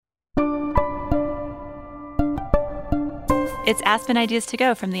It's Aspen Ideas to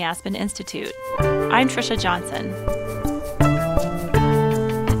Go from the Aspen Institute. I'm Trisha Johnson.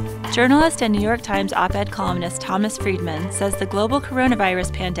 Journalist and New York Times op-ed columnist Thomas Friedman says the global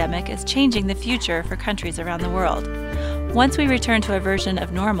coronavirus pandemic is changing the future for countries around the world. Once we return to a version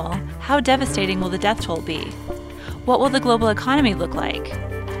of normal, how devastating will the death toll be? What will the global economy look like?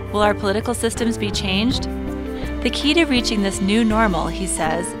 Will our political systems be changed? The key to reaching this new normal, he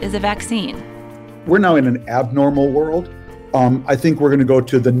says, is a vaccine. We're now in an abnormal world. I think we're going to go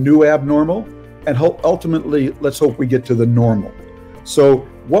to the new abnormal, and ultimately, let's hope we get to the normal. So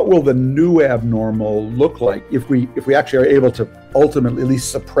what will the new abnormal look like if we actually are able to ultimately at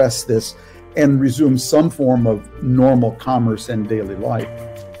least suppress this and resume some form of normal commerce and daily life?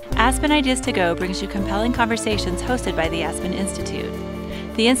 Aspen Ideas to Go brings you compelling conversations hosted by the Aspen Institute.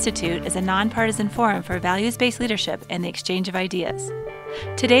 The Institute is a nonpartisan forum for values-based leadership and the exchange of ideas.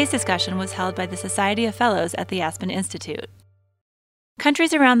 Today's discussion was held by the Society of Fellows at the Aspen Institute.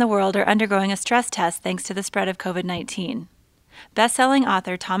 Countries around the world are undergoing a stress test thanks to the spread of COVID-19. Best-selling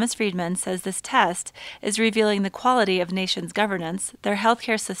author Thomas Friedman says this test is revealing the quality of nations' governance, their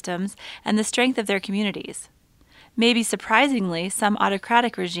healthcare systems, and the strength of their communities. Maybe surprisingly, some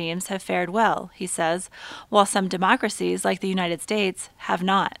autocratic regimes have fared well, he says, while some democracies, like the United States, have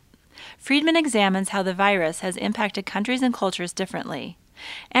not. Friedman examines how the virus has impacted countries and cultures differently.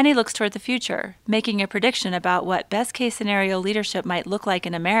 And he looks toward the future, making a prediction about what best-case scenario leadership might look like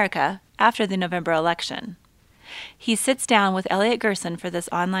in America after the November election. He sits down with Elliot Gerson for this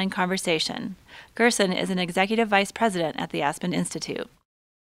online conversation. Gerson is an executive vice president at the Aspen Institute.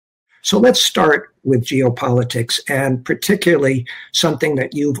 So let's start with geopolitics, and particularly something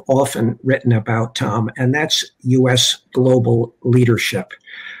that you've often written about, Tom, and that's U.S. global leadership.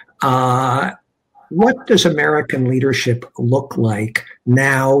 What does American leadership look like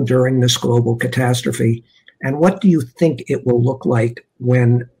now during this global catastrophe? And what do you think it will look like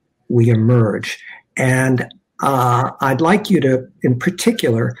when we emerge? And I'd like you to, in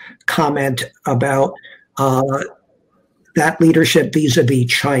particular, comment about that leadership vis-a-vis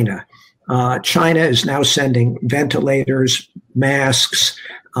China. China is now sending ventilators, masks,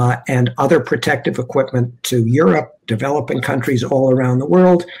 and other protective equipment to Europe, developing countries all around the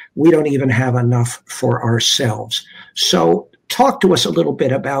world. We don't even have enough for ourselves. So talk to us a little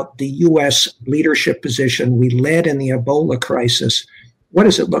bit about the U.S. leadership position. We led in the Ebola crisis. What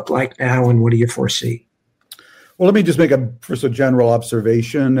does it look like now, and what do you foresee? Well, let me just make first a general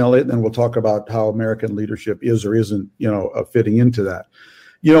observation, Elliot, and then we'll talk about how American leadership is or isn't, fitting into that.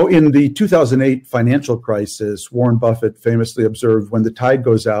 In the 2008 financial crisis, Warren Buffett famously observed, when the tide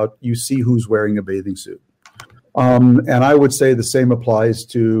goes out, you see who's wearing a bathing suit. And I would say the same applies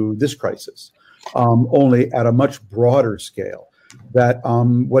to this crisis, only at a much broader scale. That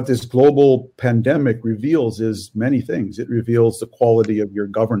what this global pandemic reveals is many things. It reveals the quality of your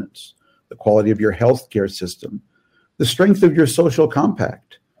governance, the quality of your healthcare system, the strength of your social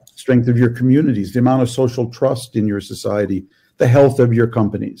compact, strength of your communities, the amount of social trust in your society, the health of your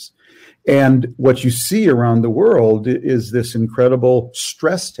companies. And what you see around the world is this incredible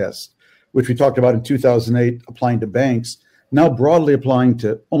stress test, which we talked about in 2008, applying to banks, now broadly applying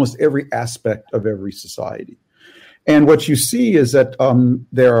to almost every aspect of every society. And what you see is that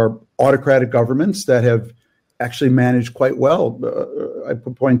there are autocratic governments that have actually managed quite well. I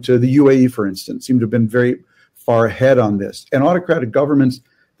point to the UAE, for instance, seem to have been very far ahead on this. And autocratic governments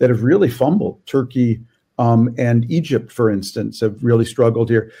that have really fumbled. Turkey and Egypt, for instance, have really struggled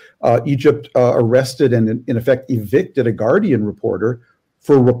here. Egypt arrested and, in effect, evicted a Guardian reporter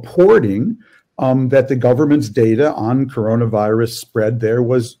for reporting that the government's data on coronavirus spread there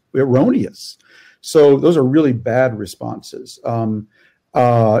was erroneous. So those are really bad responses.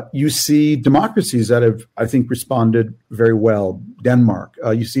 You see democracies that have, I think, responded very well. Denmark.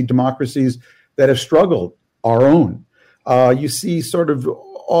 You see democracies that have struggled, our own. You see sort of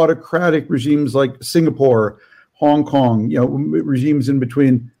autocratic regimes like Singapore, Hong Kong, regimes in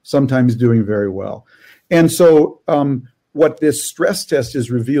between, sometimes doing very well. And so what this stress test is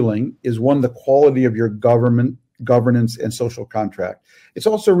revealing is, one, the quality of your governance and social contract. It's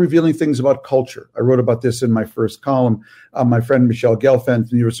also revealing things about culture. I wrote about this in my first column. My friend Michelle Gelfand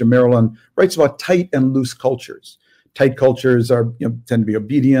from the University of Maryland writes about tight and loose cultures. Tight cultures tend to be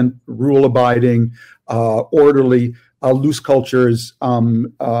obedient, rule-abiding, orderly. Loose cultures,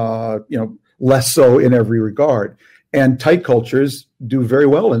 less so in every regard. And tight cultures do very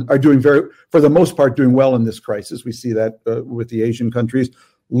well and are for the most part, doing well in this crisis. We see that with the Asian countries.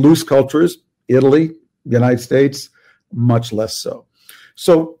 Loose cultures, Italy, the United States, much less so.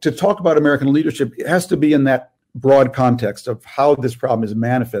 So to talk about American leadership, it has to be in that broad context of how this problem is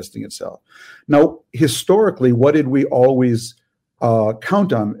manifesting itself. Now, historically, what did we always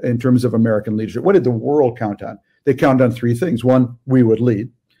count on in terms of American leadership? What did the world count on? They counted on three things. One, we would lead.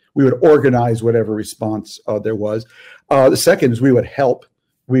 We would organize whatever response there was. The second is we would help.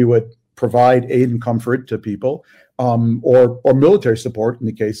 We would provide aid and comfort to people, or military support in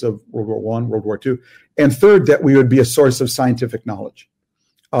the case of World War I, World War II. And third, that we would be a source of scientific knowledge,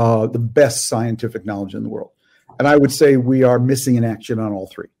 the best scientific knowledge in the world. And I would say we are missing in action on all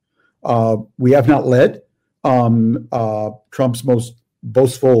three. We have not led. Trump's most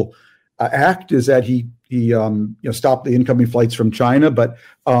boastful act is that he stopped the incoming flights from China, but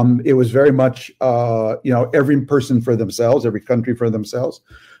it was very much every person for themselves, every country for themselves.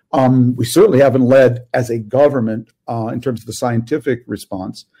 We certainly haven't led as a government in terms of the scientific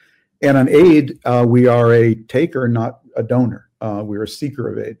response. And on aid, we are a taker, not a donor. We're a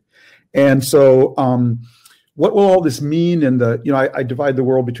seeker of aid. And so what will all this mean in I divide the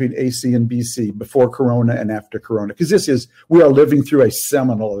world between AC and BC, before Corona and after Corona, because we are living through a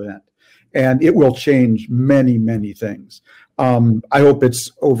seminal event, and it will change many, many things. I hope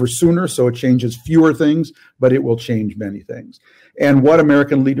it's over sooner, so it changes fewer things, but it will change many things. And what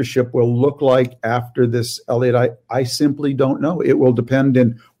American leadership will look like after this, Elliot, I simply don't know. It will depend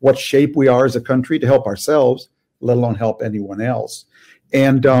in what shape we are as a country to help ourselves, let alone help anyone else,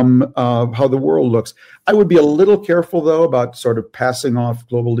 and how the world looks. I would be a little careful, though, about sort of passing off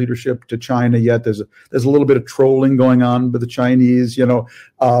global leadership to China yet. There's a little bit of trolling going on with the Chinese.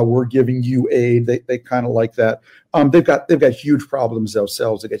 We're giving you aid. They kind of like that. They've got huge problems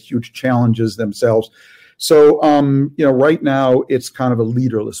themselves. They've got huge challenges themselves. So, right now it's kind of a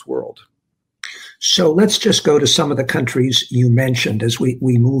leaderless world. So let's just go to some of the countries you mentioned as we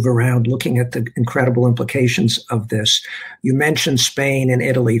move around looking at the incredible implications of this. You mentioned Spain and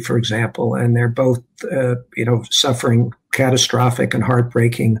Italy, for example, and they're both, suffering catastrophic and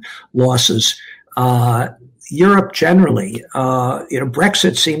heartbreaking losses. Europe generally,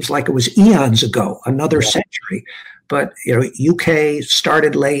 Brexit seems like it was eons ago, another century, but, UK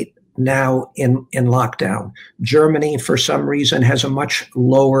started late, now in lockdown. Germany, for some reason, has a much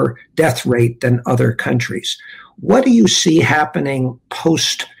lower death rate than other countries. What do you see happening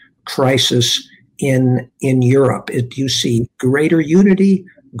post-crisis in Europe? Do you see greater unity,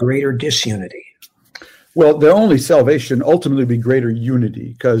 greater disunity? Well, the only salvation ultimately be greater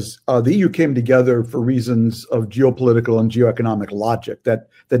unity, because the EU came together for reasons of geopolitical and geoeconomic logic that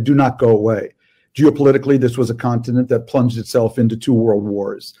do not go away. Geopolitically, this was a continent that plunged itself into 2 world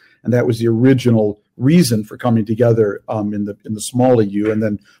wars. And that was the original reason for coming together in the small EU and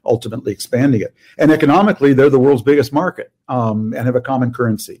then ultimately expanding it. And economically, they're the world's biggest market and have a common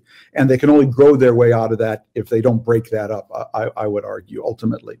currency. And they can only grow their way out of that if they don't break that up, I would argue,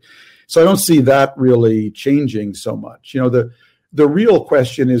 ultimately. So I don't see that really changing so much. The real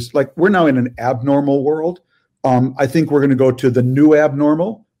question is, like, we're now in an abnormal world. I think we're going to go to the new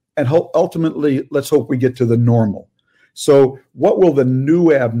abnormal. And ultimately, let's hope we get to the normal. So what will the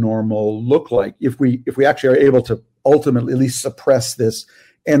new abnormal look like if we actually are able to ultimately at least suppress this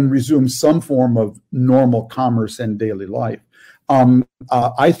and resume some form of normal commerce and daily life?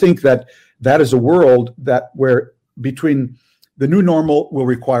 I think that is a world where between the new normal will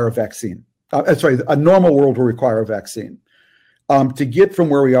require a vaccine. A normal world will require a vaccine. To get from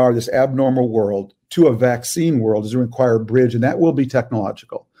where we are, this abnormal world, to a vaccine world is going to require a bridge, and that will be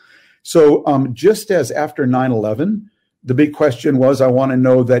technological. So just as after 9/11, the big question was, I want to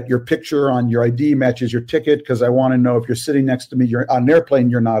know that your picture on your ID matches your ticket, because I want to know if you're sitting next to me, you're on an airplane,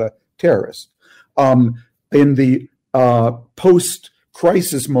 you're not a terrorist. In the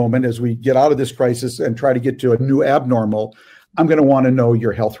post-crisis moment, as we get out of this crisis and try to get to a new abnormal, I'm going to want to know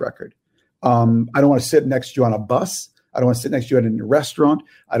your health record. I don't want to sit next to you on a bus. I don't want to sit next to you in a restaurant.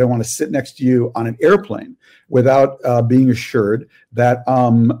 I don't want to sit next to you on an airplane without being assured that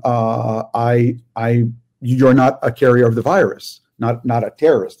you're not a carrier of the virus, not a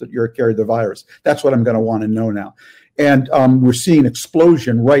terrorist, that you're a carrier of the virus. That's what I'm going to want to know now. And we're seeing an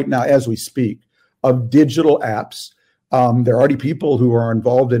explosion right now as we speak of digital apps. There are already people who are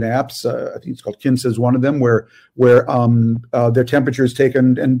involved in apps. I think it's called Kinsa is one of them, where their temperature is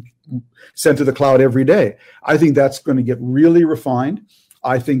taken and sent to the cloud every day. I think that's going to get really refined.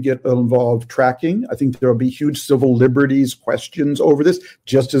 I think it will involve tracking. I think there will be huge civil liberties questions over this,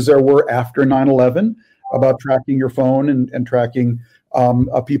 just as there were after 9/11 about tracking your phone and tracking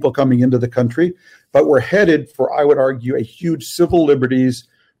people coming into the country. But we're headed for, I would argue, a huge civil liberties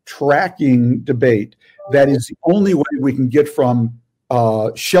tracking debate. That is the only way we can get from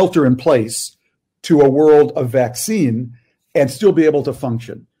shelter in place to a world of vaccine and still be able to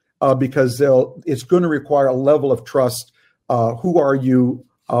function. because it's going to require a level of trust. Who are you?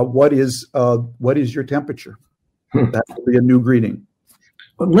 What is your temperature? That will be a new greeting.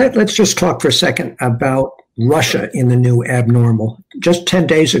 Let's just talk for a second about Russia in the new abnormal. Just 10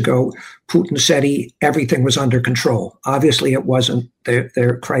 days ago, Putin said everything was under control. Obviously, it wasn't.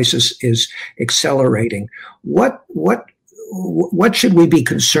 Their crisis is accelerating. What should we be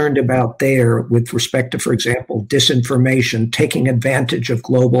concerned about there with respect to, for example, disinformation, taking advantage of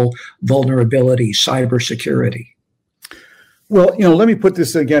global vulnerability, cybersecurity? Well, let me put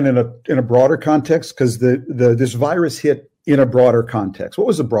this again in a broader context, because this virus hit in a broader context. What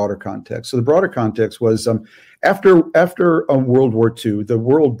was the broader context? So the broader context was after World War II, the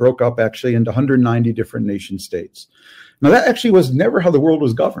world broke up actually into 190 different nation states. Now, that actually was never how the world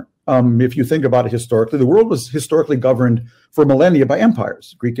was governed. If you think about it historically, the world was historically governed for millennia by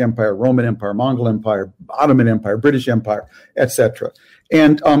empires: Greek Empire, Roman Empire, Mongol Empire, Ottoman Empire, British Empire, etc.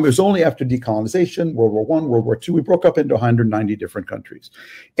 And it was only after decolonization, World War I, World War II, we broke up into 190 different countries.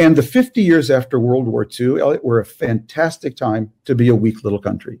 And the 50 years after World War II, Elliot, were a fantastic time to be a weak little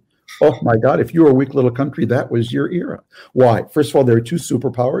country. Oh my God, if you were a weak little country, that was your era. Why? First of all, there were two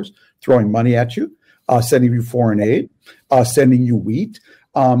superpowers throwing money at you, sending you foreign aid, sending you wheat,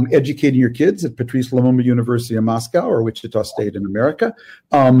 educating your kids at Patrice Lumumba University in Moscow or Wichita State in America.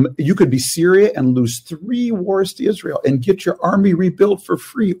 You could be Syria and lose 3 wars to Israel and get your army rebuilt for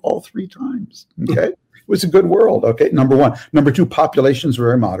free all 3 times. Okay. It was a good world. Okay. Number 1. Number 2, populations were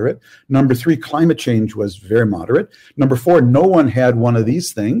very moderate. Number 3, climate change was very moderate. Number 4, no one had one of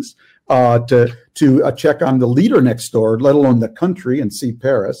these things to check on the leader next door, let alone the country, and see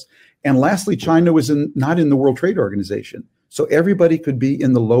Paris. And lastly, China was not in the World Trade Organization. So everybody could be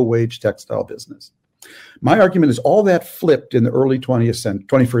in the low-wage textile business. My argument is all that flipped in the early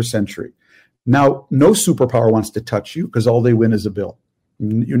 21st century. Now, no superpower wants to touch you because all they win is a bill.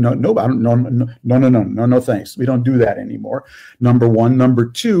 No, thanks. We don't do that anymore. Number 1. Number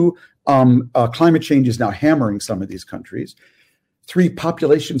 2, climate change is now hammering some of these countries. 3,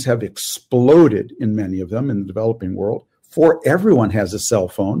 populations have exploded in many of them in the developing world. 4, everyone has a cell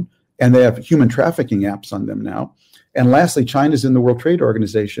phone, and they have human trafficking apps on them now. And lastly, China's in the World Trade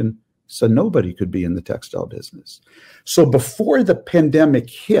Organization, so nobody could be in the textile business. So before the pandemic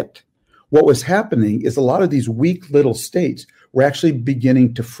hit, what was happening is a lot of these weak little states were actually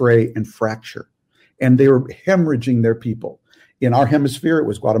beginning to fray and fracture, and they were hemorrhaging their people. In our hemisphere, it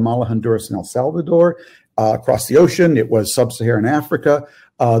was Guatemala, Honduras, and El Salvador. Across the ocean, it was sub-Saharan Africa,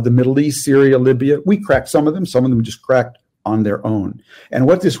 the Middle East, Syria, Libya. We cracked some of them just cracked on their own. And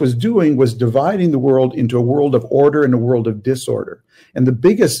what this was doing was dividing the world into a world of order and a world of disorder. And the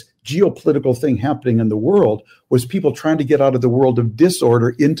biggest geopolitical thing happening in the world was people trying to get out of the world of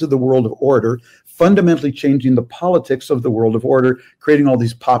disorder into the world of order, fundamentally changing the politics of the world of order, creating all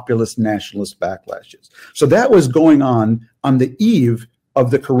these populist nationalist backlashes. So that was going on the eve of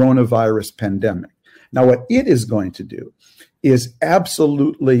the coronavirus pandemic. Now, what it is going to do is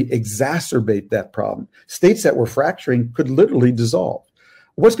absolutely exacerbate that problem. States that were fracturing could literally dissolve.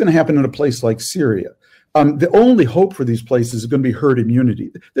 What's going to happen in a place like Syria? The only hope for these places is going to be herd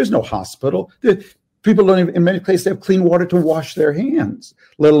immunity. There's no hospital. People don't even, in many places, have clean water to wash their hands,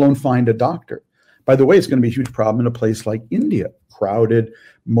 let alone find a doctor. By the way, it's going to be a huge problem in a place like India. Crowded.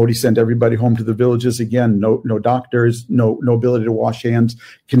 Modi sent everybody home to the villages again. No doctors, no ability to wash hands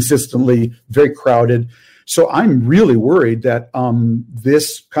consistently, very crowded. So I'm really worried that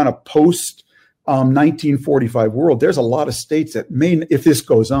this kind of post 1945 world, there's a lot of states that may, if this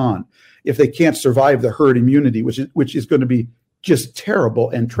goes on, if they can't survive the herd immunity, which is going to be just terrible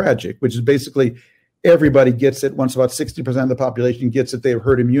and tragic, which is basically everybody gets it. Once about 60% of the population gets it, they have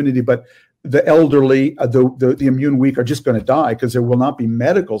herd immunity, but the elderly, the immune weak are just going to die because there will not be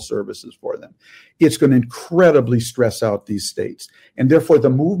medical services for them. It's going to incredibly stress out these states. And therefore, the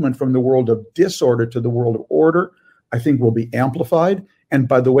movement from the world of disorder to the world of order, I think, will be amplified. And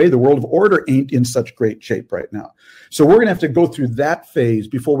by the way, the world of order ain't in such great shape right now. So we're going to have to go through that phase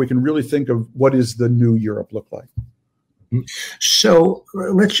before we can really think of what does the new Europe look like. So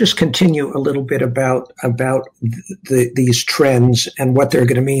let's just continue a little bit about these trends and what they're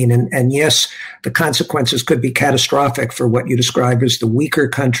going to mean. And yes, the consequences could be catastrophic for what you describe as the weaker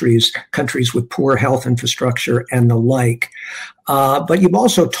countries with poor health infrastructure and the like. But you've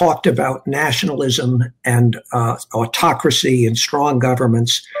also talked about nationalism and autocracy and strong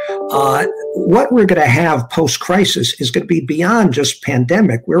governments. What we're going to have post-crisis is going to be beyond just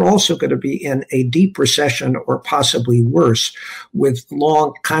pandemic. We're also going to be in a deep recession or possibly worse with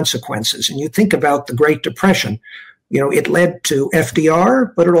long consequences. And you think about the Great Depression, it led to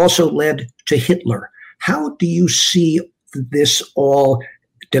FDR, but it also led to Hitler. How do you see this all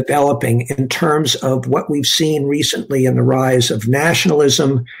developing in terms of what we've seen recently in the rise of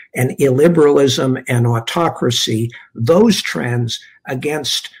nationalism and illiberalism and autocracy, those trends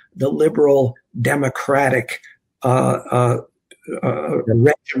against the liberal democratic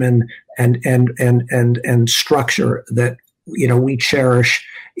regimen and structure that we cherish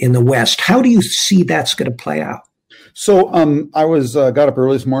in the West? How do you see that's going to play out? So I was got up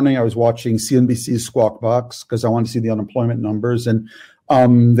early this morning. I was watching CNBC's Squawk Box because I wanted to see the unemployment numbers, and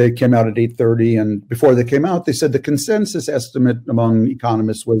they came out at 8:30. And before they came out, they said the consensus estimate among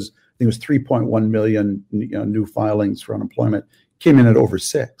economists was, I think it was 3.1 million new filings for unemployment. Came in at over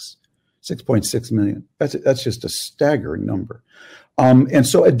 6.6 million. That's just a staggering number. And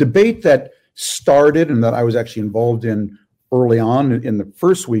so a debate that started and that I was actually involved in early on in the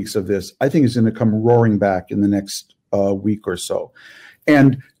first weeks of this, I think is going to come roaring back in the next week or so.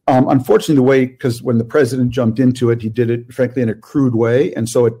 And unfortunately, the way, because when the president jumped into it, he did it, frankly, in a crude way. And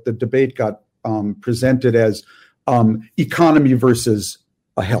so the debate got presented as economy versus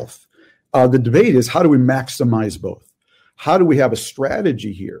health. The debate is, how do we maximize both? How do we have a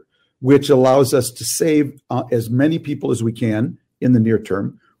strategy here which allows us to save as many people as we can in the near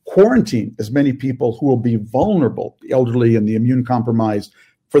term, quarantine as many people who will be vulnerable, the elderly and the immune compromised,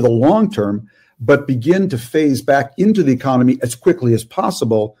 for the long term, but begin to phase back into the economy as quickly as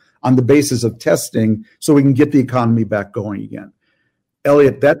possible on the basis of testing so we can get the economy back going again.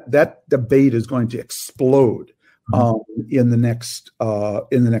 Elliot, that debate is going to explode in the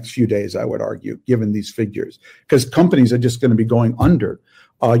next few days, I would argue, given these figures, because companies are just going to be going under.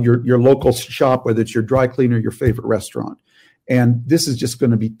 Your local shop, whether it's your dry cleaner, your favorite restaurant, and this is just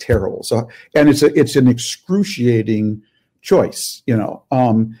going to be terrible. So, and it's an excruciating choice,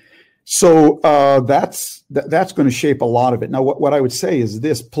 So that's going to shape a lot of it. Now, what I would say is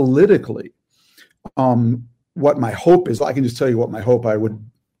this: politically, what my hope is, I can just tell you what my hope. I would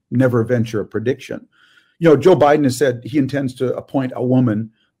never venture a prediction. Joe Biden has said he intends to appoint a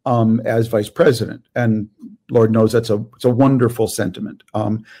woman as vice president, and Lord knows that's a wonderful sentiment.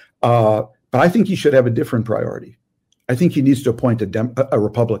 But I think he should have a different priority. I think he needs to appoint a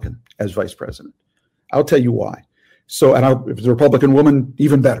Republican as vice president. I'll tell you why. So, if it's a Republican woman,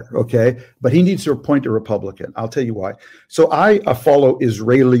 even better, okay? But he needs to appoint a Republican. I'll tell you why. So I follow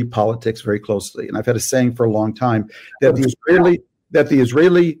Israeli politics very closely, and I've had a saying for a long time that the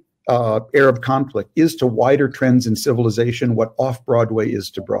Israeli Arab conflict is to wider trends in civilization what off-Broadway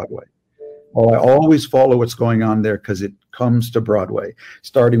is to Broadway. Well, I always follow what's going on there because it comes to Broadway,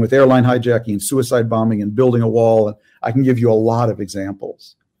 starting with airline hijacking, suicide bombing, and building a wall. I can give you a lot of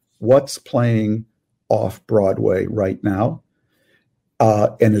examples. What's playing off Broadway right now?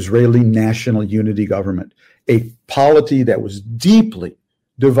 An Israeli national unity government, a polity that was deeply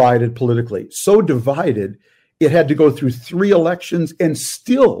divided politically, so divided it had to go through 3 elections and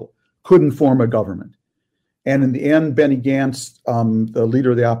still couldn't form a government. And in the end, Benny Gantz, the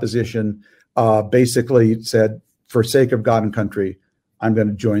leader of the opposition, basically said, for sake of God and country, I'm going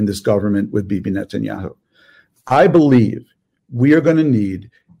to join this government with Bibi Netanyahu. I believe we are going to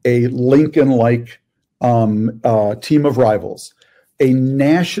need a Lincoln-like team of rivals, a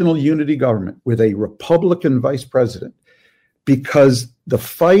national unity government with a Republican vice president, because the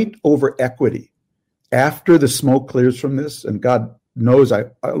fight over equity after the smoke clears from this, and God knows,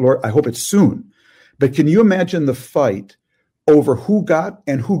 Lord, I hope it's soon, but can you imagine the fight over who got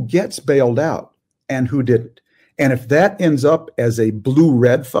and who gets bailed out and who didn't? And if that ends up as a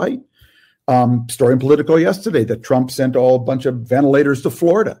blue-red fight, story in Politico yesterday that Trump sent a bunch of ventilators to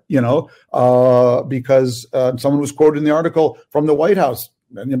Florida, because someone was quoted in the article from the White House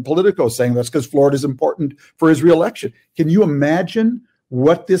and in Politico saying that's because Florida is important for his reelection. Can you imagine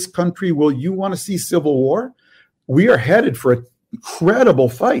what this country will? You want to see civil war? We are headed for an incredible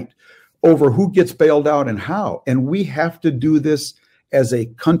fight over who gets bailed out and how. And we have to do this as a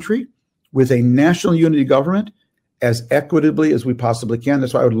country with a national unity government as equitably as we possibly can.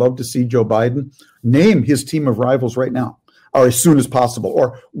 That's why I would love to see Joe Biden name his team of rivals right now, or as soon as possible,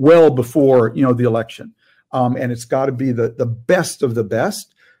 or well before the election. And it's got to be the best of the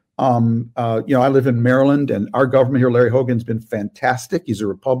best. I live in Maryland, and our government here, Larry Hogan's been fantastic. He's a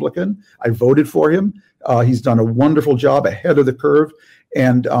Republican. I voted for him. He's done a wonderful job ahead of the curve.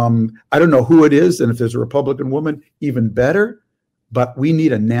 And I don't know who it is, and if there's a Republican woman, even better. But we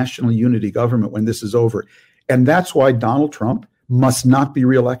need a national unity government when this is over. And that's why Donald Trump must not be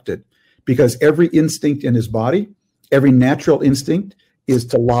reelected, because every instinct in his body, every natural instinct is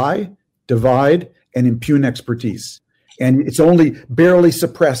to lie, divide, and impugn expertise. And it's only barely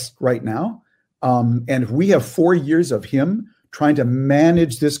suppressed right now. And if we have 4 years of him trying to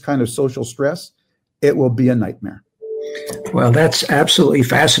manage this kind of social stress, it will be a nightmare. Well, that's absolutely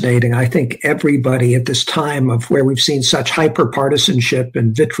fascinating. I think everybody at this time of where we've seen such hyper-partisanship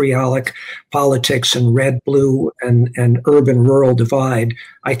and vitriolic politics and red-blue and urban-rural divide,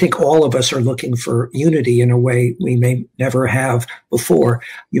 I think all of us are looking for unity in a way we may never have before.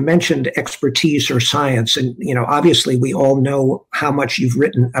 You mentioned expertise or science, and obviously we all know how much you've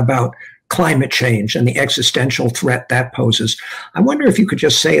written about climate change and the existential threat that poses. I wonder if you could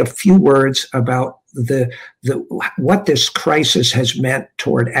just say a few words about what this crisis has meant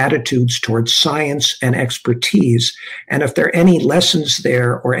toward attitudes towards science and expertise, and if there are any lessons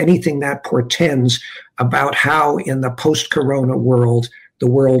there or anything that portends about how in the post-corona world, the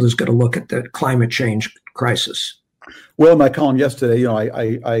world is going to look at the climate change crisis. Well, in my column yesterday,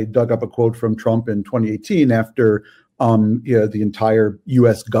 I dug up a quote from Trump in 2018 after the entire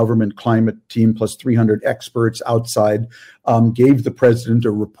U.S. government climate team plus 300 experts outside gave the president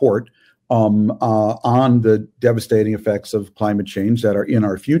a report on the devastating effects of climate change that are in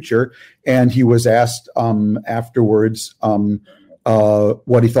our future. And he was asked afterwards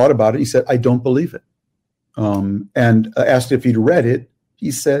what he thought about it. He said, "I don't believe it." And asked if he'd read it, he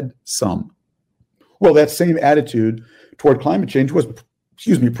said, "Some." Well, that same attitude toward climate change was,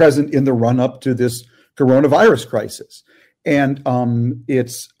 present in the run-up to this coronavirus crisis. And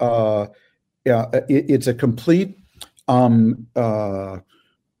it's a complete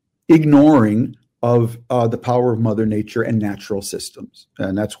ignoring of the power of Mother Nature and natural systems.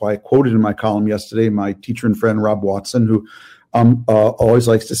 And that's why I quoted in my column yesterday my teacher and friend, Rob Watson, who always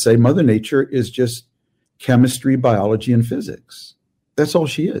likes to say, Mother Nature is just chemistry, biology, and physics. That's all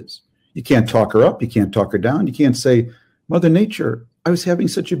she is. You can't talk her up. You can't talk her down. You can't say, Mother Nature, I was having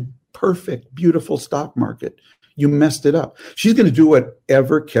such a perfect, beautiful stock market. You messed it up. She's going to do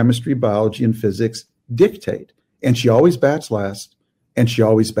whatever chemistry, biology, and physics dictate. And she always bats last, and she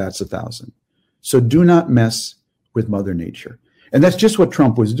always bats 1,000. So do not mess with Mother Nature. And that's just what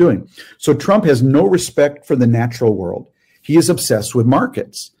Trump was doing. So Trump has no respect for the natural world. He is obsessed with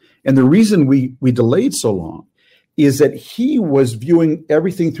markets. And the reason we delayed so long is that he was viewing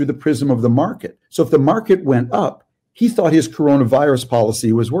everything through the prism of the market. So if the market went up, he thought his coronavirus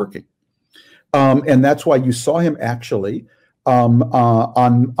policy was working. And that's why you saw him actually on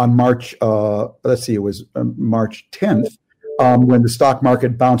March, it was March 10th, when the stock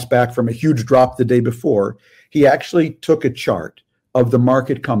market bounced back from a huge drop the day before. He actually took a chart of the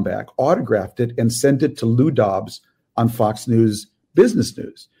market comeback, autographed it, and sent it to Lou Dobbs on Fox News Business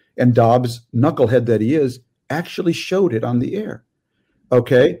News. And Dobbs, knucklehead that he is, actually showed it on the air.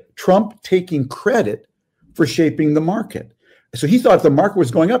 Okay? Trump taking credit for shaping the market. So he thought if the market was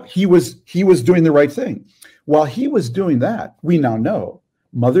going up, he was doing the right thing. While he was doing that, we now know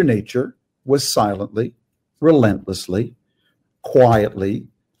Mother Nature was silently, relentlessly, quietly,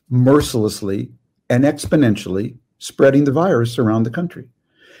 mercilessly, and exponentially spreading the virus around the country.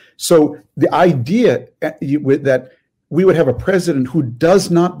 So the idea that we would have a president who does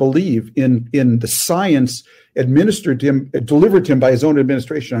not believe in the science administered to him, delivered to him by his own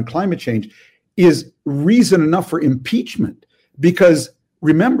administration on climate change is reason enough for impeachment. Because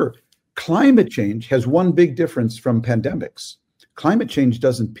remember, climate change has one big difference from pandemics. Climate change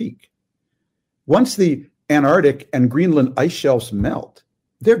doesn't peak. Once the Antarctic and Greenland ice shelves melt,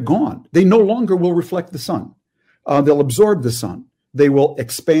 they're gone. They no longer will reflect the sun. They'll absorb the sun. They will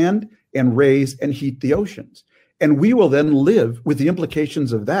expand and raise and heat the oceans. And we will then live with the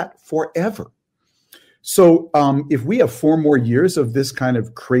implications of that forever. So if we have 4 more years of this kind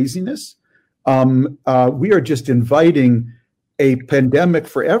of craziness, we are just inviting a pandemic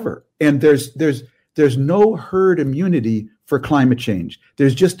forever. And there's no herd immunity for climate change.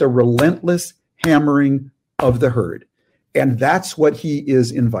 There's just a relentless hammering of the herd. And that's what he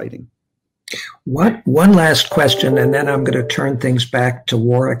is inviting. One last question, and then I'm going to turn things back to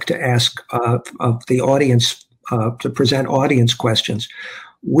Warwick to ask of the audience, to present audience questions.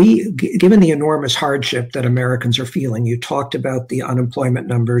 Given the enormous hardship that Americans are feeling, you talked about the unemployment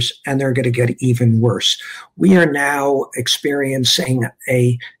numbers, and they're going to get even worse. We are now experiencing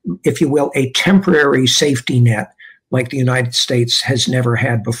if you will, a temporary safety net like the United States has never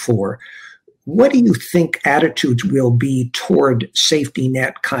had before. What do you think attitudes will be toward safety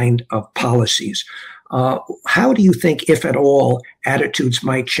net kind of policies? How do you think, if at all, attitudes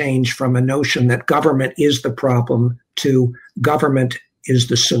might change from a notion that government is the problem to government is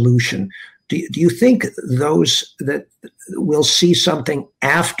the solution? Do you think those that will see something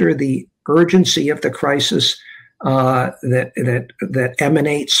after the urgency of the crisis that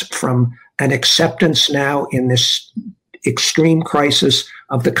emanates from an acceptance now in this extreme crisis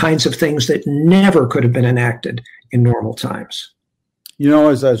of the kinds of things that never could have been enacted in normal times?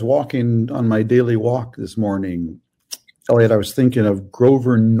 As I was walking on my daily walk this morning, Elliot, I was thinking of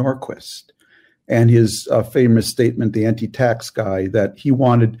Grover Norquist and his famous statement, the anti-tax guy, that he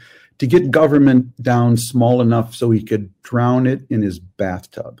wanted to get government down small enough so he could drown it in his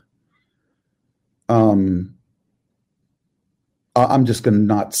bathtub. I'm just going to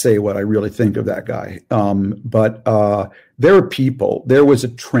not say what I really think of that guy. But there was a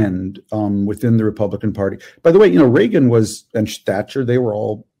trend within the Republican Party. By the way, Reagan and Thatcher, they were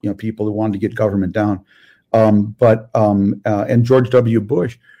all, people who wanted to get government down. And George W.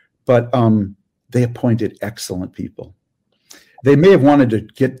 Bush, but they appointed excellent people. They may have wanted to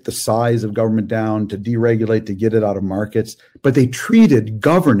get the size of government down, to deregulate, to get it out of markets, but they treated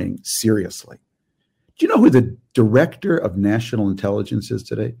governing seriously. Do you know who the director of national intelligence is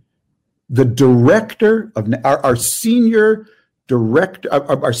today? The director of our senior director,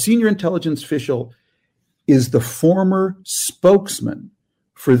 our senior intelligence official is the former spokesman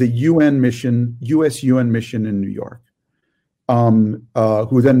for the U.S. UN mission in New York,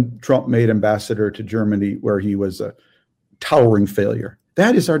 who then Trump made ambassador to Germany, where he was a towering failure.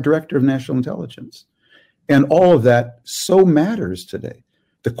 That is our director of national intelligence. And all of that so matters today.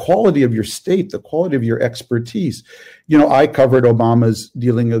 The quality of your state, the quality of your expertise. I covered Obama's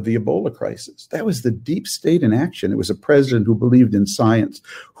dealing of the Ebola crisis. That was the deep state in action. It was a president who believed in science,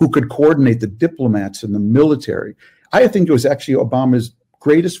 who could coordinate the diplomats and the military. I think it was actually Obama's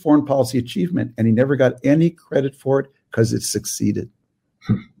greatest foreign policy achievement, and he never got any credit for it because it succeeded.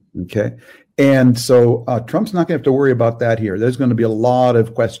 Okay. And so Trump's not going to have to worry about that here. There's going to be a lot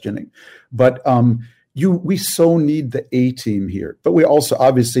of questioning. But we so need the A team here, but we also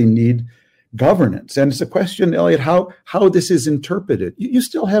obviously need governance. And it's a question, Elliot, how this is interpreted. You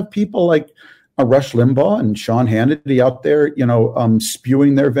still have people like Rush Limbaugh and Sean Hannity out there,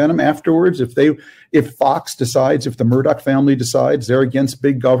 spewing their venom afterwards. If Fox decides, if the Murdoch family decides they're against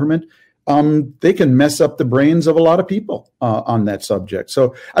big government, they can mess up the brains of a lot of people on that subject.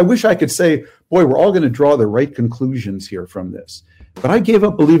 So I wish I could say, boy, we're all going to draw the right conclusions here from this. But I gave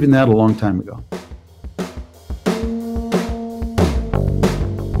up believing that a long time ago.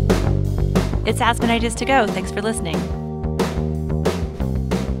 It's Aspen Ideas to Go. Thanks for listening.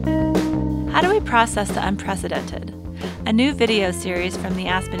 How do we process the unprecedented? A new video series from the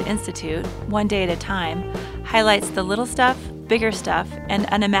Aspen Institute, One Day at a Time, highlights the little stuff, bigger stuff, and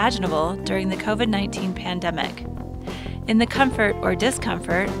unimaginable during the COVID-19 pandemic. In the comfort or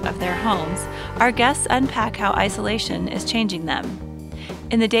discomfort of their homes, our guests unpack how isolation is changing them.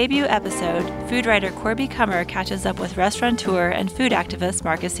 In the debut episode, food writer Corby Kummer catches up with restaurateur and food activist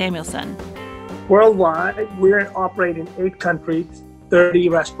Marcus Samuelson. Worldwide, we're operating 8 countries, 30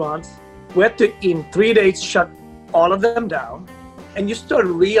 restaurants. We had to, in 3 days, shut all of them down. And you start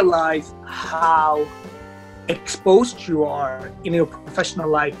to realize how exposed you are in your professional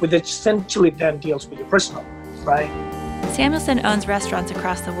life, which essentially then deals with your personal life, right? Samuelson owns restaurants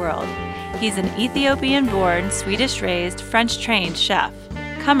across the world. He's an Ethiopian-born, Swedish-raised, French-trained chef.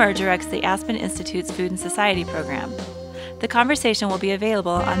 Kummer directs the Aspen Institute's Food and Society program. The conversation will be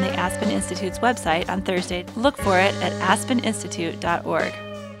available on the Aspen Institute's website on Thursday. Look for it at aspeninstitute.org.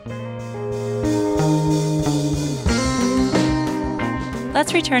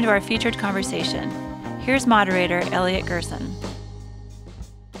 Let's return to our featured conversation. Here's moderator Elliot Gerson.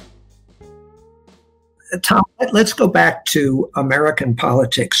 Tom, let's go back to American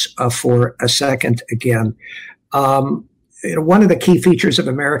politics for a second again. One of the key features of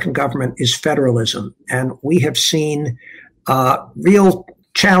American government is federalism, and we have seen real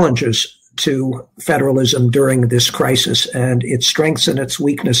challenges to federalism during this crisis, and its strengths and its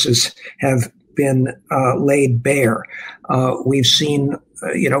weaknesses have been laid bare. We've seen,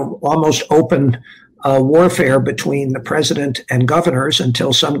 almost open warfare between the president and governors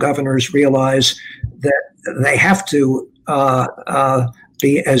until some governors realize that they have to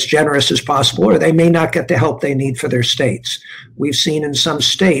be as generous as possible, or they may not get the help they need for their states. We've seen in some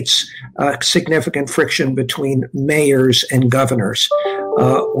states significant friction between mayors and governors.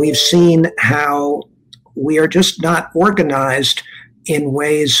 We've seen how we are just not organized in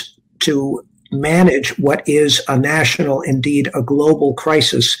ways to manage what is a national, indeed a global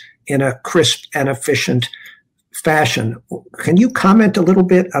crisis in a crisp and efficient fashion. Can you comment a little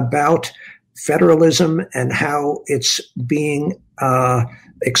bit about federalism and how it's being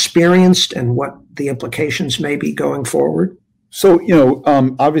experienced and what the implications may be going forward? So,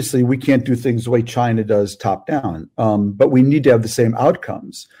 obviously we can't do things the way China does top down, but we need to have the same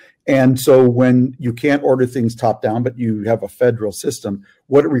outcomes. And so when you can't order things top down, but you have a federal system,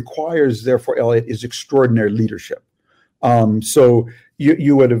 what it requires, therefore, Elliot, is extraordinary leadership. So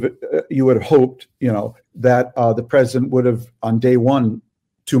you would have hoped, that the president would have, on day one,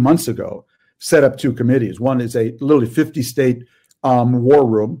 2 months ago, set up two committees. One is a literally 50-state war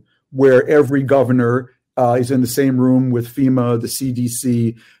room where every governor is in the same room with FEMA, the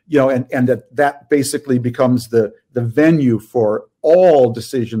CDC, and that basically becomes the venue for all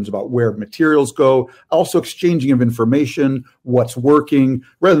decisions about where materials go, also exchanging of information, what's working,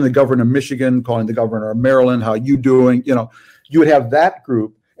 rather than the governor of Michigan calling the governor of Maryland, how you doing? You would have that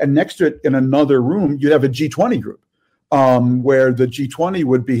group, and next to it in another room, you'd have a G20 group, where the G20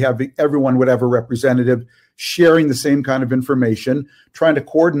 would be everyone would have a representative sharing the same kind of information, trying to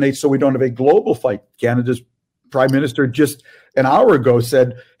coordinate so we don't have a global fight. Canada's prime minister just an hour ago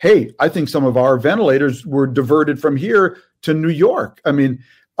said, hey, I think some of our ventilators were diverted from here to New York. I mean,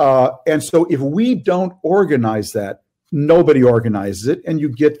 and so if we don't organize that, nobody organizes it, and you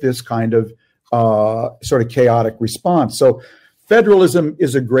get this kind of sort of chaotic response. So federalism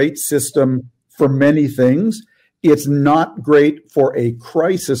is a great system for many things. It's not great for a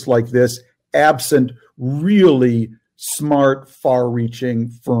crisis like this, absent really smart, far-reaching,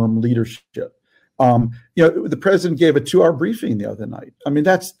 firm leadership. The president gave a 2-hour briefing the other night. I mean,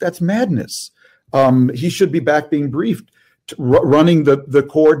 that's madness. He should be back being briefed, running the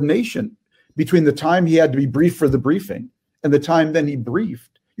coordination between the time he had to be briefed for the briefing and the time then he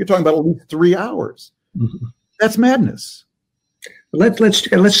briefed. You're talking about at least 3 hours. Mm-hmm. That's madness.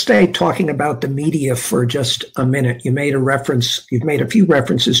 Let's stay talking about the media for just a minute. You've made a few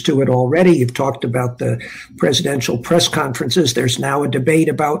references to it already. You've talked about the presidential press conferences. There's now a debate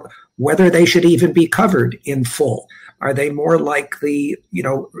about whether they should even be covered in full. Are they more like the,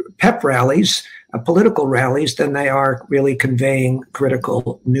 pep rallies, political rallies, than they are really conveying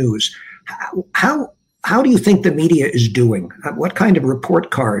critical news? How do you think the media is doing? What kind of report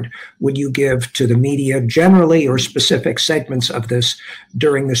card would you give to the media generally, or specific segments of this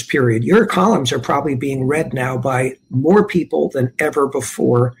during this period? Your columns are probably being read now by more people than ever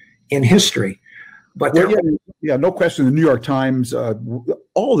before in history. But no question. The New York Times,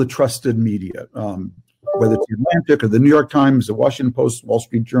 all the trusted media, whether it's the Atlantic or the New York Times, the Washington Post, Wall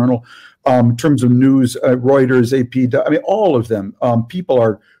Street Journal, in terms of news, Reuters, AP, I mean, all of them, people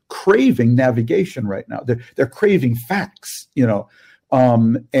are craving navigation right now. They're craving facts,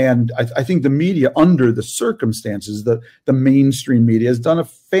 and I think the media, under the circumstances, the mainstream media has done a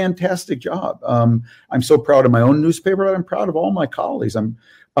fantastic job. I'm so proud of my own newspaper, but I'm proud of all my colleagues.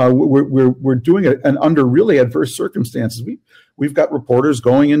 We're doing it, and under really adverse circumstances. We've got reporters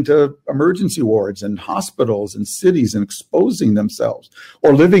going into emergency wards and hospitals and cities and exposing themselves,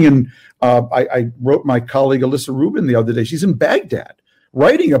 or living in. I wrote my colleague Alyssa Rubin the other day. She's in Baghdad,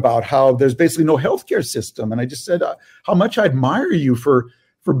 writing about how there's basically no healthcare system. And I just said how much I admire you for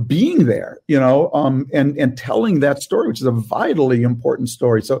being there, and telling that story, which is a vitally important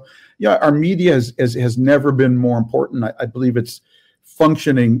story. So, our media has never been more important. I believe it's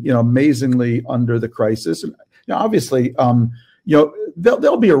functioning, amazingly under the crisis. And obviously,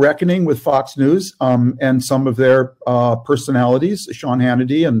 there'll be a reckoning with Fox News and some of their personalities, Sean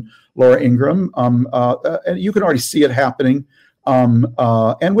Hannity and Laura Ingraham. And you can already see it happening. And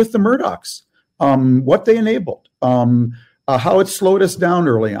with the Murdochs, what they enabled, how it slowed us down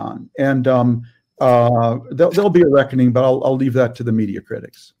early on, and there'll be a reckoning, but I'll leave that to the media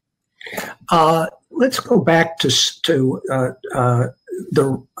critics. Let's go back to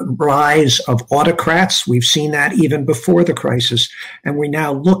the rise of autocrats. We've seen that even before the crisis, and we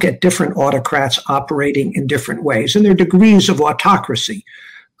now look at different autocrats operating in different ways, and their degrees of autocracy.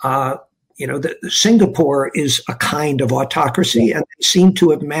 Singapore is a kind of autocracy, and they seem to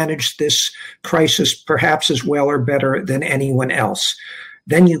have managed this crisis perhaps as well or better than anyone else.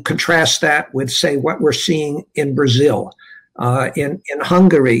 Then you contrast that with, say, what we're seeing in Brazil. In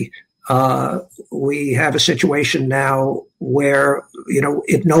Hungary, we have a situation now where,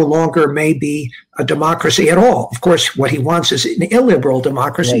 it no longer may be a democracy at all. Of course, what he wants is an illiberal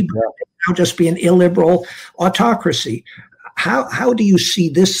democracy, but it now just be an illiberal autocracy. How do you see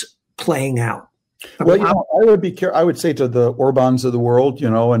this playing out? Well, I would be careful. I would say to the Orbans of the world,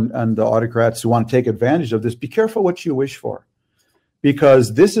 and the autocrats who want to take advantage of this, be careful what you wish for,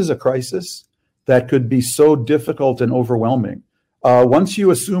 because this is a crisis that could be so difficult and overwhelming. Once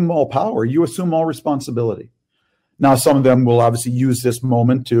you assume all power, you assume all responsibility. Now, some of them will obviously use this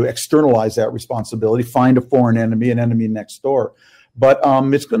moment to externalize that responsibility, find a foreign enemy, an enemy next door. But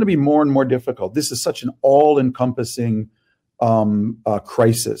it's going to be more and more difficult. This is such an all-encompassing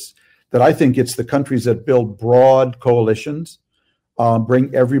crisis that I think it's the countries that build broad coalitions,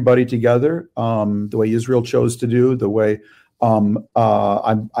 bring everybody together, the way Israel chose to do, the way I'm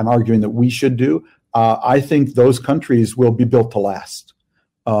arguing that we should do. I think those countries will be built to last,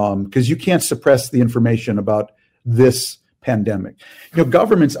 because you can't suppress the information about this pandemic.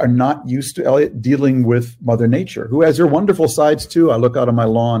 Governments are not used to, Elliot, dealing with Mother Nature, who has her wonderful sides too. I look out on my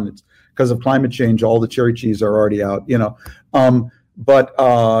lawn. It's because of climate change. All the cherry trees are already out, but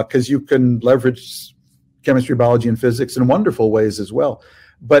because you can leverage chemistry, biology, and physics in wonderful ways as well.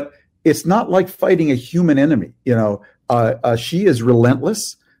 But it's not like fighting a human enemy. She is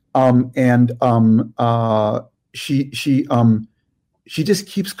relentless, and she just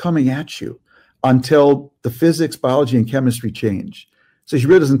keeps coming at you until the physics, biology, and chemistry change. So she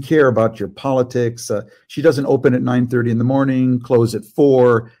really doesn't care about your politics. She doesn't open at 9:30 in the morning, close at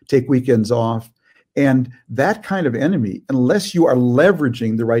 4, take weekends off. And that kind of enemy, unless you are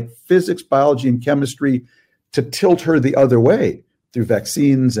leveraging the right physics, biology, and chemistry to tilt her the other way through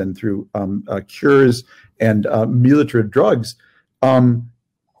vaccines and through cures and military drugs,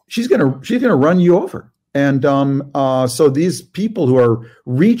 she's gonna run you over. And so these people who are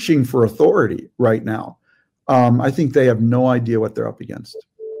reaching for authority right now, I think they have no idea what they're up against.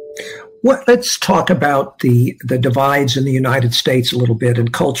 Well, let's talk about the divides in the United States a little bit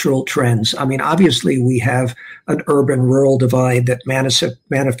and cultural trends. I mean, obviously, we have an urban-rural divide that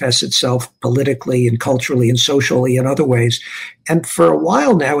manifests itself politically and culturally and socially in other ways. And for a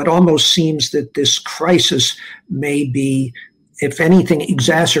while now, it almost seems that this crisis may be, if anything,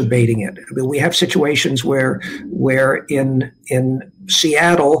 exacerbating it. I mean, we have situations where in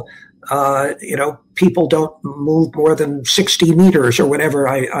Seattle, people don't move more than 60 meters or whatever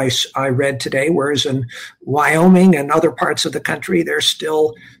I read today, whereas in Wyoming and other parts of the country, they're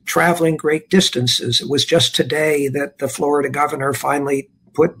still traveling great distances. It was just today that the Florida governor finally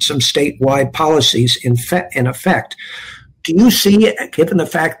put some statewide policies in effect. Do you see, given the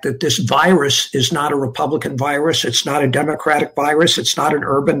fact that this virus is not a Republican virus, it's not a Democratic virus, it's not an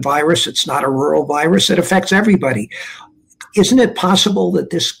urban virus, it's not a rural virus, it affects everybody. Isn't it possible that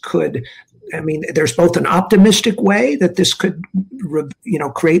this could, there's both an optimistic way that this could,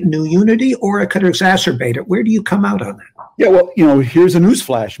 create new unity, or it could exacerbate it? Where do you come out on that? Yeah, well, here's a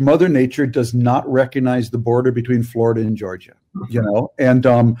newsflash. Mother Nature does not recognize the border between Florida and Georgia, and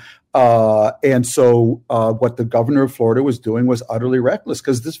so what the governor of Florida was doing was utterly reckless,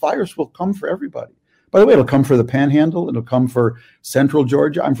 because this virus will come for everybody. By the way, it'll come for the Panhandle. It'll come for Central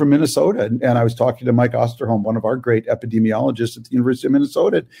Georgia. I'm from Minnesota, and I was talking to Mike Osterholm, one of our great epidemiologists at the University of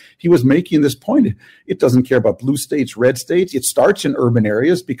Minnesota. He was making this point. It doesn't care about blue states, red states. It starts in urban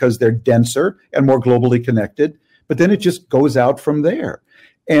areas because they're denser and more globally connected, but then it just goes out from there.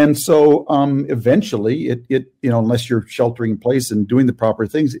 And so eventually, it unless you're sheltering in place and doing the proper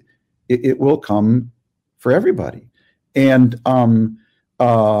things, it will come for everybody. And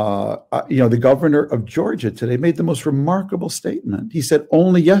the governor of Georgia today made the most remarkable statement. He said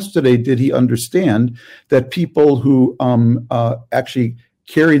only yesterday did he understand that people who actually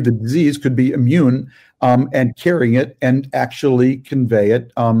carried the disease could be immune and carrying it and actually convey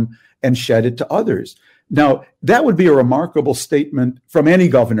it and shed it to others. Now, that would be a remarkable statement from any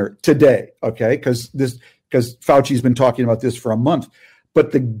governor today, okay? Because Fauci's been talking about this for a month.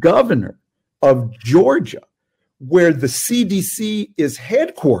 But the governor of Georgia, where the CDC is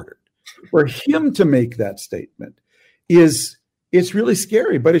headquartered, for him to make that statement it's really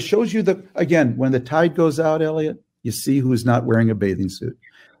scary. But it shows you that, again, when the tide goes out, Elliot, you see who's not wearing a bathing suit,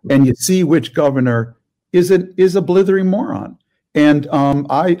 and you see which governor is a blithering moron. And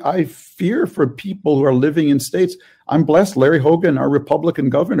I fear for people who are living in states. I'm blessed. Larry Hogan, our Republican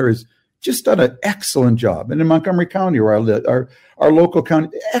governor, has just done an excellent job. And in Montgomery County, where I live, our local county,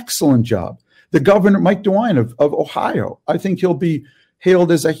 excellent job. The governor, Mike DeWine of Ohio, I think he'll be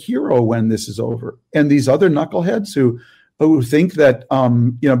hailed as a hero when this is over. And these other knuckleheads who think that,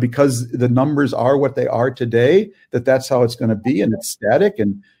 because the numbers are what they are today, that's how it's going to be, and it's static,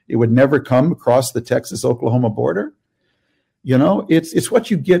 and it would never come across the Texas-Oklahoma border. It's what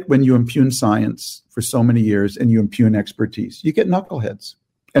you get when you impugn science for so many years and you impugn expertise. You get knuckleheads.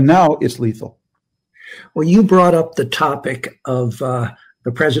 And now it's lethal. Well, you brought up the topic of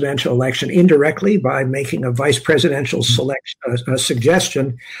the presidential election indirectly by making a vice presidential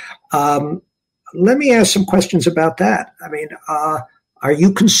suggestion. Let me ask some questions about that. Are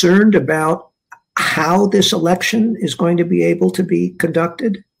you concerned about how this election is going to be able to be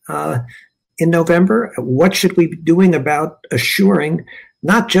conducted in November? What should we be doing about assuring,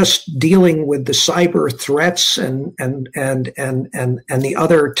 not just dealing with the cyber threats and the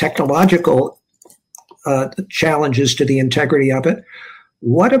other technological challenges to the integrity of it?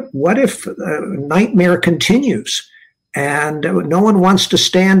 What if nightmare continues and no one wants to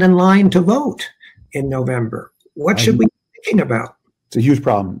stand in line to vote in November? What should we be thinking about? It's a huge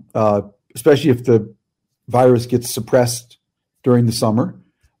problem, especially if the virus gets suppressed during the summer.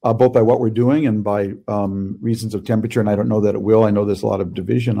 both by what we're doing and by reasons of temperature. And I don't know that it will. I know there's a lot of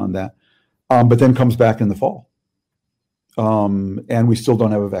division on that, but then comes back in the fall. And we still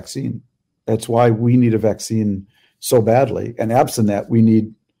don't have a vaccine. That's why we need a vaccine so badly. And absent that, we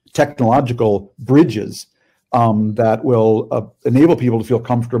need technological bridges that will enable people to feel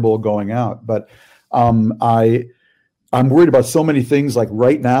comfortable going out. But I'm worried about so many things like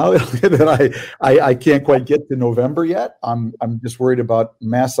right now that I can't quite get to November yet. I'm just worried about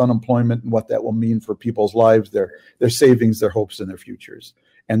mass unemployment and what that will mean for people's lives, their savings, their hopes, and their futures.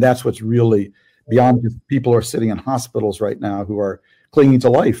 And that's what's really beyond just people are sitting in hospitals right now who are clinging to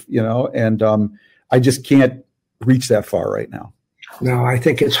life, and I just can't reach that far right now. No, I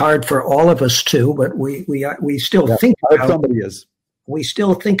think it's hard for all of us too, but we still think about, somebody is. We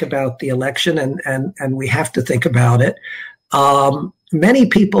still think about the election and we have to think about it. Many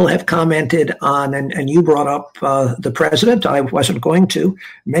people have commented on, and you brought up the president. I wasn't going to.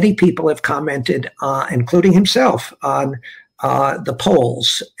 Many people have commented, including himself, on the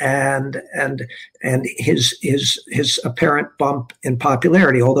polls and his apparent bump in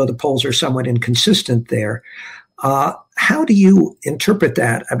popularity, although the polls are somewhat inconsistent there. How do you interpret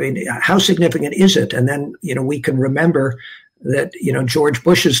that? I mean, how significant is it? And then, we can remember that, George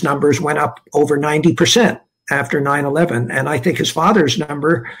Bush's numbers went up over 90% after 9/11. And I think his father's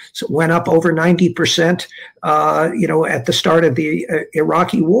number went up over 90%, at the start of the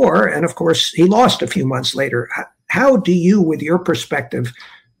Iraqi war. And of course, he lost a few months later. How do you, with your perspective,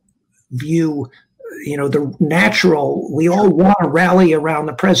 view, the natural, we all want to rally around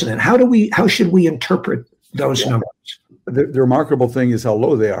the president. How should we interpret those numbers? The remarkable thing is how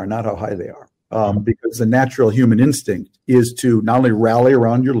low they are, not how high they are. Because the natural human instinct is to not only rally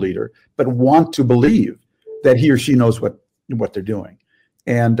around your leader, but want to believe that he or she knows what they're doing.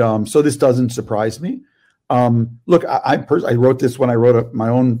 And so this doesn't surprise me. Look, I wrote this when I wrote my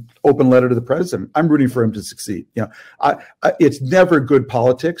own open letter to the president. I'm rooting for him to succeed. It's never good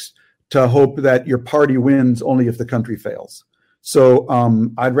politics to hope that your party wins only if the country fails. So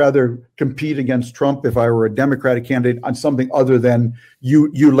I'd rather compete against Trump if I were a Democratic candidate on something other than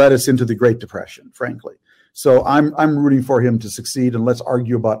you led us into the Great Depression, frankly. So I'm rooting for him to succeed, and let's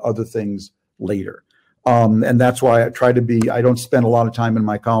argue about other things later. And that's why I don't spend a lot of time in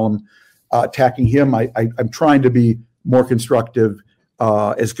my column attacking him. I'm trying to be more constructive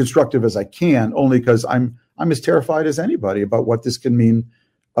as I can, only because I'm as terrified as anybody about what this can mean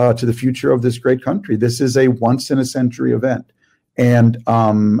to the future of this great country. This is a once in a century event. And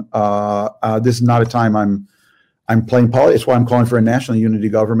this is not a time I'm playing politics. It's why I'm calling for a national unity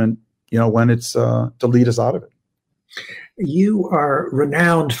government, when it's to lead us out of it. You are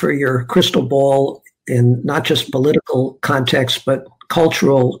renowned for your crystal ball in not just political context, but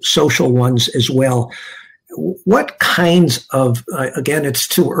cultural, social ones as well. What kinds of, again, it's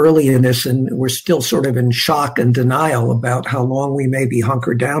too early in this, and we're still sort of in shock and denial about how long we may be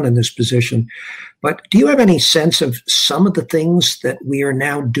hunkered down in this position. But do you have any sense of some of the things that we are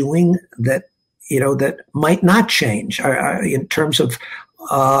now doing that, that might not change in terms of,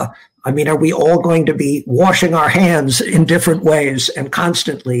 are we all going to be washing our hands in different ways and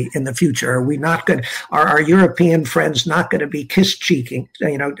constantly in the future? Are we not going? Are our European friends not going to be kissing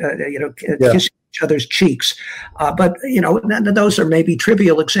each other's cheeks? But those are maybe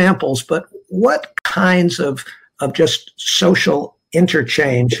trivial examples. But what kinds of just social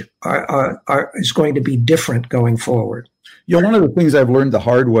interchange is going to be different going forward? One of the things I've learned the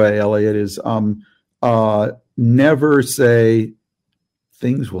hard way, Elliot, is never say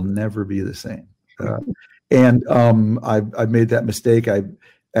things will never be the same. And I've made that mistake. And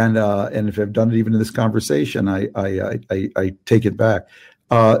if I've done it even in this conversation, I take it back.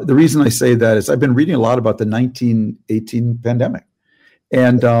 The reason I say that is I've been reading a lot about the 1918 pandemic,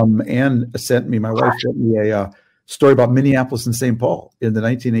 and Anne sent me, my wife sent me a story about Minneapolis and St. Paul in the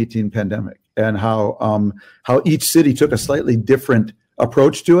 1918 pandemic, and how each city took a slightly different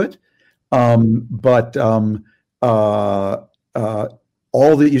approach to it, but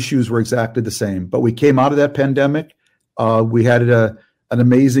all the issues were exactly the same. But we came out of that pandemic. We had an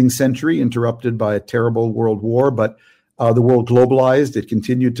amazing century interrupted by a terrible world war, but the world globalized. It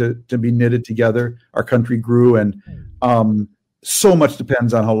continued to be knitted together. Our country grew, and so much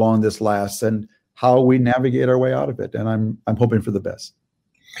depends on how long this lasts and how we navigate our way out of it. And I'm hoping for the best.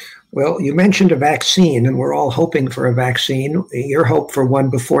 Well, you mentioned a vaccine, and we're all hoping for a vaccine. Your hope for one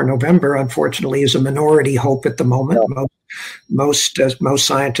before November, unfortunately, is a minority hope at the moment. Yeah. Most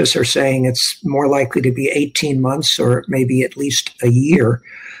scientists are saying it's more likely to be 18 months or maybe at least a year.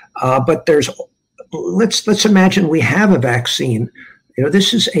 But let's imagine we have a vaccine.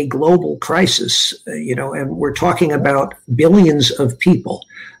 This is a global crisis, and we're talking about billions of people.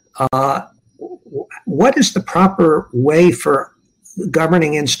 What is the proper way for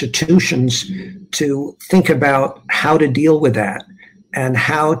governing institutions to think about how to deal with that and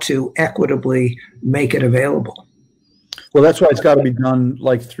how to equitably make it available? Well, that's why it's got to be done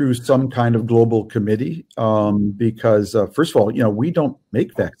like through some kind of global committee, because first of all, we don't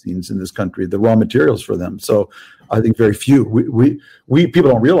make vaccines in this country, the raw materials for them. So I think very few. We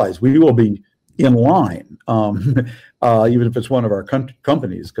people don't realize we will be in line, even if it's one of our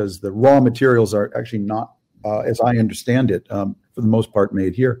companies, because the raw materials are actually not, as I understand it, for the most part,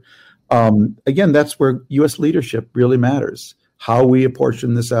 made here. Again, that's where U.S. leadership really matters. How we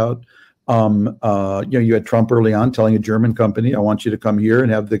apportion this out. You had Trump early on telling a German company, "I want you to come here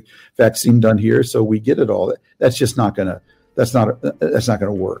and have the vaccine done here, so we get it all." That's just not gonna. That's not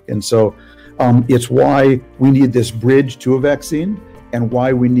gonna work. And so, it's why we need this bridge to a vaccine, and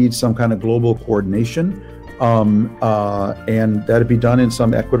why we need some kind of global coordination, and that'd be done in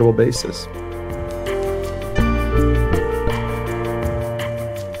some equitable basis.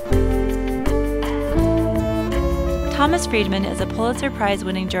 Thomas Friedman is a Pulitzer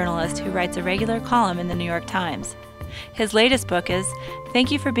Prize-winning journalist who writes a regular column in the New York Times. His latest book is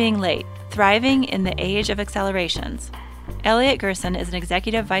Thank You for Being Late, Thriving in the Age of Accelerations. Elliot Gerson is an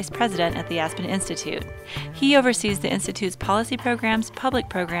executive vice president at the Aspen Institute. He oversees the Institute's policy programs, public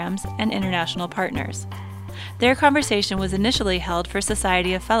programs, and international partners. Their conversation was initially held for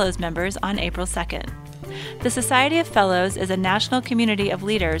Society of Fellows members on April 2nd. The Society of Fellows is a national community of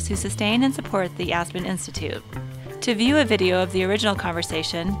leaders who sustain and support the Aspen Institute. To view a video of the original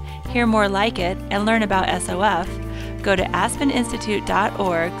conversation, hear more like it, and learn about SOF, go to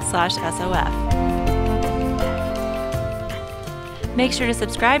aspeninstitute.org/SOF. Make sure to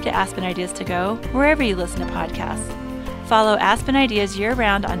subscribe to Aspen Ideas to Go wherever you listen to podcasts. Follow Aspen Ideas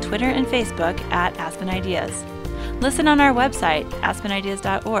year-round on Twitter and Facebook at Aspen Ideas. Listen on our website,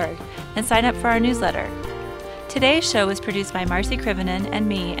 aspenideas.org, and sign up for our newsletter. Today's show was produced by Marcy Krivonen and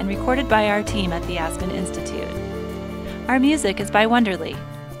me and recorded by our team at the Aspen Institute. Our music is by Wonderly.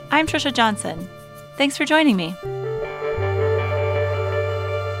 I'm Trisha Johnson. Thanks for joining me.